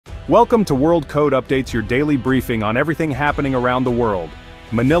Welcome to World Code Updates, your daily briefing on everything happening around the world.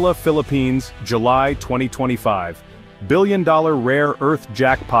 Manila, Philippines, July 2025. Billion-dollar rare earth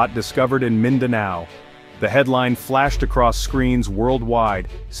jackpot discovered in Mindanao. The headline flashed across screens worldwide,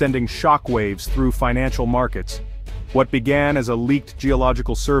 sending shockwaves through financial markets. What began as a leaked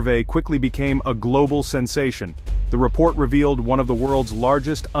geological survey quickly became a global sensation. The report revealed one of the world's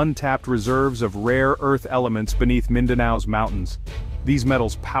largest untapped reserves of rare earth elements beneath Mindanao's mountains. These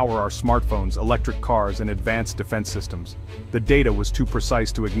metals power our smartphones, electric cars, and advanced defense systems. The data was too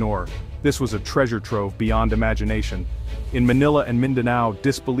precise to ignore. This was a treasure trove beyond imagination. In Manila and Mindanao,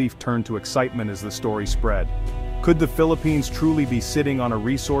 disbelief turned to excitement as the story spread. Could the Philippines truly be sitting on a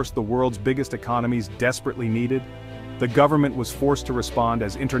resource the world's biggest economies desperately needed? The government was forced to respond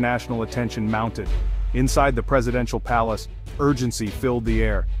as international attention mounted. Inside the presidential palace, urgency filled the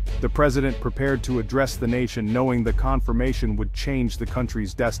air. The president prepared to address the nation knowing the confirmation would change the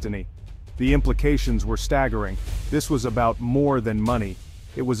country's destiny. The implications were staggering. This was about more than money.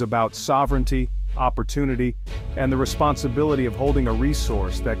 It was about sovereignty, opportunity, and the responsibility of holding a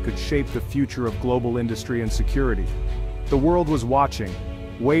resource that could shape the future of global industry and security. The world was watching,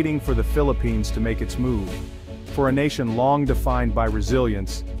 waiting for the Philippines to make its move. For a nation long defined by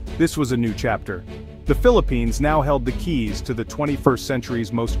resilience, this was a new chapter. The Philippines now held the keys to the 21st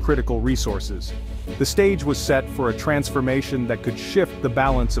century's most critical resources. The stage was set for a transformation that could shift the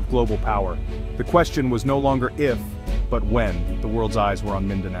balance of global power. The question was no longer if, but when, the world's eyes were on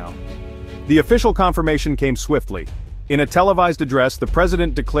Mindanao. The official confirmation came swiftly. In a televised address, the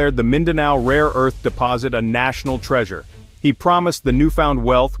president declared the Mindanao rare earth deposit a national treasure. He promised the newfound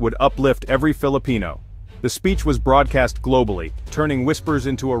wealth would uplift every Filipino. The speech was broadcast globally, turning whispers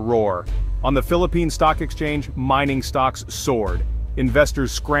into a roar. On the Philippine Stock Exchange, mining stocks soared.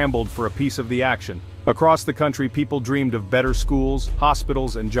 Investors scrambled for a piece of the action. Across the country, people dreamed of better schools,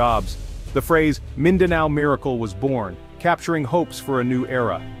 hospitals, and jobs. The phrase, Mindanao Miracle, was born, capturing hopes for a new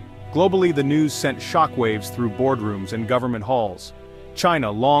era. Globally, the news sent shockwaves through boardrooms and government halls. China,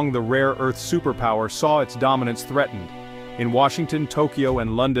 long the rare earth superpower, saw its dominance threatened. In Washington, Tokyo,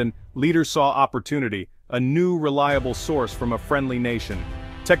 and London, leaders saw opportunity, a new reliable source from a friendly nation.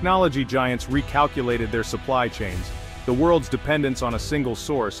 Technology giants recalculated their supply chains. The world's dependence on a single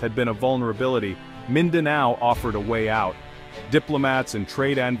source had been a vulnerability. Mindanao offered a way out. Diplomats and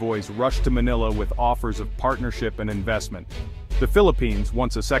trade envoys rushed to Manila with offers of partnership and investment. The Philippines,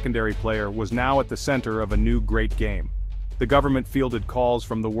 once a secondary player, was now at the center of a new great game. The government fielded calls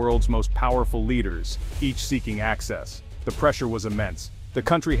from the world's most powerful leaders, each seeking access. The pressure was immense. The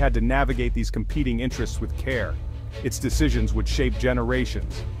country had to navigate these competing interests with care. Its decisions would shape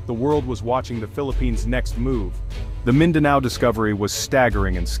generations. The world was watching the Philippines' next move. The Mindanao discovery was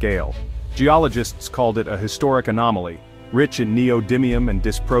staggering in scale. Geologists called it a historic anomaly, rich in neodymium and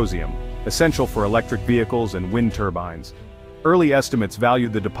dysprosium, essential for electric vehicles and wind turbines. Early estimates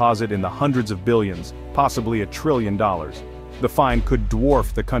valued the deposit in the hundreds of billions, possibly $1 trillion. The find could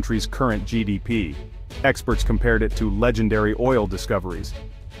dwarf the country's current GDP. Experts compared it to legendary oil discoveries.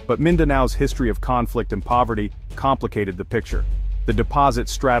 But Mindanao's history of conflict and poverty complicated the picture. The deposit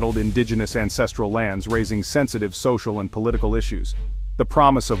straddled indigenous ancestral lands, raising sensitive social and political issues. The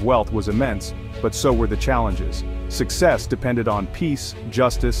promise of wealth was immense, but so were the challenges. Success depended on peace,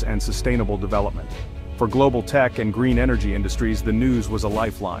 justice, and sustainable development. For global tech and green energy industries, the news was a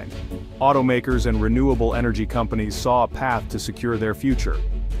lifeline. Automakers and renewable energy companies saw a path to secure their future.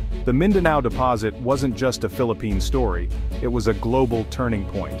 The Mindanao deposit wasn't just a Philippine story, it was a global turning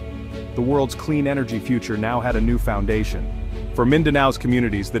point. The world's clean energy future now had a new foundation. For Mindanao's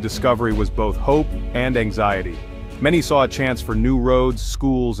communities, the discovery was both hope and anxiety. Many saw a chance for new roads,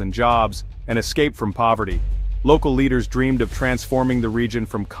 schools, and jobs, an escape from poverty. Local leaders dreamed of transforming the region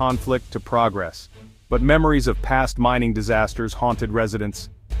from conflict to progress. But memories of past mining disasters haunted residents.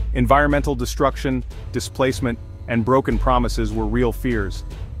 Environmental destruction, displacement, and broken promises were real fears.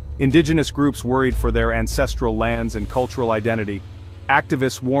 Indigenous groups worried for their ancestral lands and cultural identity.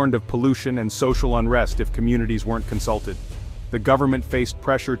 Activists warned of pollution and social unrest if communities weren't consulted. The government faced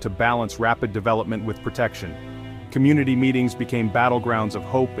pressure to balance rapid development with protection. Community meetings became battlegrounds of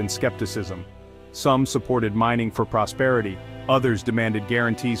hope and skepticism. Some supported mining for prosperity, others demanded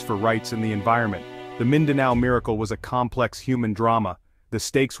guarantees for rights in the environment. The Mindanao Miracle was a complex human drama. The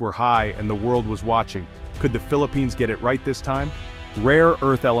stakes were high and the world was watching. Could the Philippines get it right this time? Rare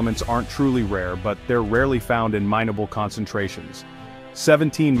earth elements aren't truly rare, but they're rarely found in mineable concentrations.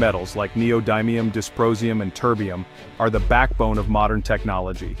 17 metals like neodymium, dysprosium, and terbium are the backbone of modern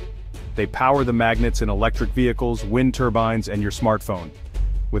technology. They power the magnets in electric vehicles, wind turbines, and your smartphone.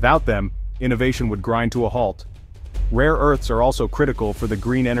 Without them, innovation would grind to a halt. Rare earths are also critical for the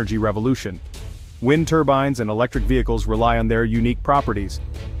green energy revolution. Wind turbines and electric vehicles rely on their unique properties.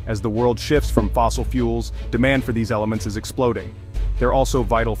 As the world shifts from fossil fuels, demand for these elements is exploding. They're also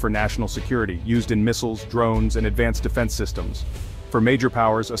vital for national security, used in missiles, drones, and advanced defense systems. For major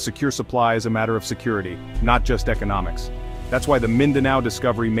powers, a secure supply is a matter of security, not just economics. That's why the Mindanao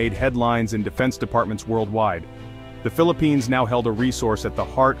discovery made headlines in defense departments worldwide. The Philippines now held a resource at the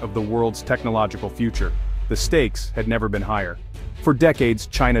heart of the world's technological future. The stakes had never been higher. For decades,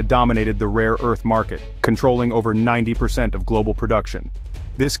 China dominated the rare earth market, controlling over 90% of global production.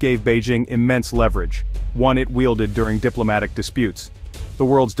 This gave Beijing immense leverage, one it wielded during diplomatic disputes. The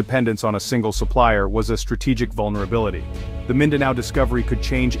world's dependence on a single supplier was a strategic vulnerability. The Mindanao discovery could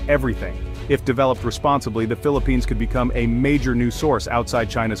change everything. If developed responsibly, the Philippines could become a major new source outside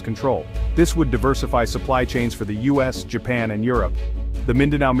China's control. This would diversify supply chains for the US, Japan, and Europe. The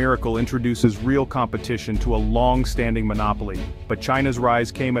Mindanao miracle introduces real competition to a long-standing monopoly, but China's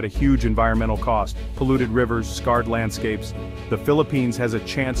rise came at a huge environmental cost: polluted rivers, scarred landscapes. The Philippines has a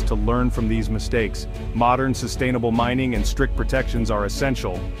chance to learn from these mistakes. Modern, sustainable mining and strict protections are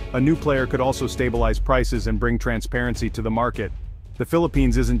essential. A new player could also stabilize prices and bring transparency to the market. The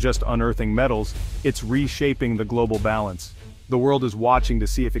Philippines isn't just unearthing metals, it's reshaping the global balance. The world is watching to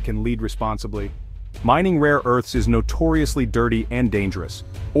see if it can lead responsibly. Mining rare earths is notoriously dirty and dangerous.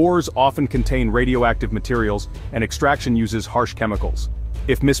 Ores often contain radioactive materials, and extraction uses harsh chemicals.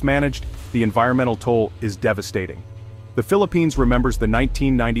 If mismanaged, the environmental toll is devastating. The Philippines remembers the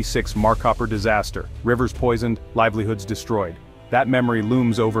 1996 Marcopper disaster: rivers poisoned, livelihoods destroyed. That memory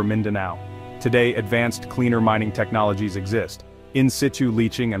looms over Mindanao. Today, advanced, cleaner mining technologies exist. In situ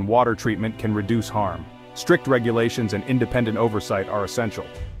leaching and water treatment can reduce harm. Strict regulations and independent oversight are essential.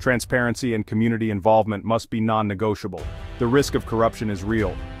 Transparency and community involvement must be non-negotiable. The risk of corruption is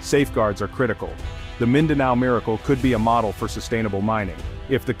real. Safeguards are critical. The Mindanao miracle could be a model for sustainable mining,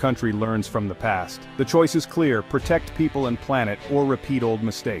 if the country learns from the past. The choice is clear: protect people and planet, or repeat old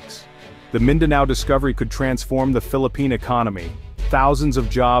mistakes. The Mindanao discovery could transform the Philippine economy. Thousands of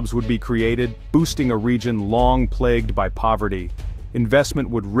jobs would be created, boosting a region long plagued by poverty. Investment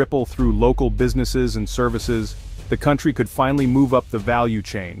would ripple through local businesses and services. The country could finally move up the value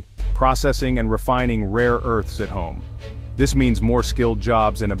chain, processing and refining rare earths at home. This means more skilled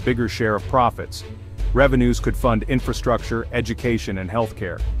jobs and a bigger share of profits. Revenues could fund infrastructure, education, and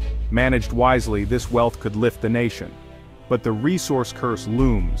healthcare. Managed wisely, this wealth could lift the nation. But the resource curse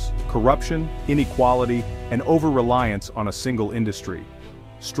looms: corruption, inequality, and over-reliance on a single industry.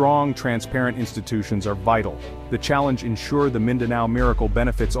 Strong, transparent institutions are vital. The challenge: ensure the Mindanao miracle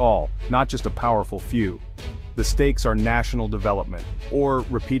benefits all, not just a powerful few. The stakes are national development, or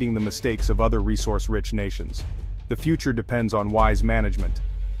repeating the mistakes of other resource-rich nations. The future depends on wise management.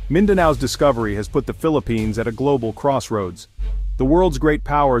 Mindanao's discovery has put the Philippines at a global crossroads. The world's great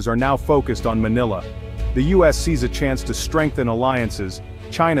powers are now focused on Manila. The US sees a chance to strengthen alliances.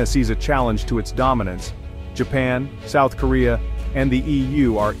 China sees a challenge to its dominance. Japan, South Korea, and the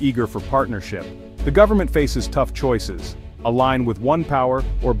EU are eager for partnership. The government faces tough choices: align with one power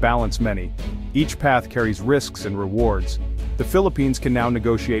or balance many. Each path carries risks and rewards. The Philippines can now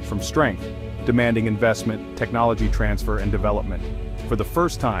negotiate from strength, demanding investment, technology transfer, and development. For the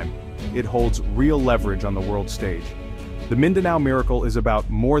first time, it holds real leverage on the world stage. The Mindanao miracle is about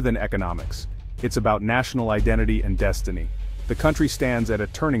more than economics. It's about national identity and destiny. The country stands at a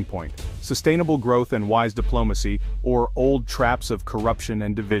turning point: sustainable growth and wise diplomacy, or old traps of corruption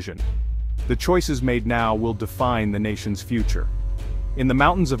and division. The choices made now will define the nation's future. In the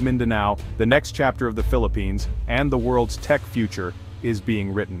mountains of Mindanao, the next chapter of the Philippines, and the world's tech future, is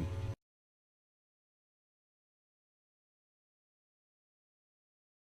being written.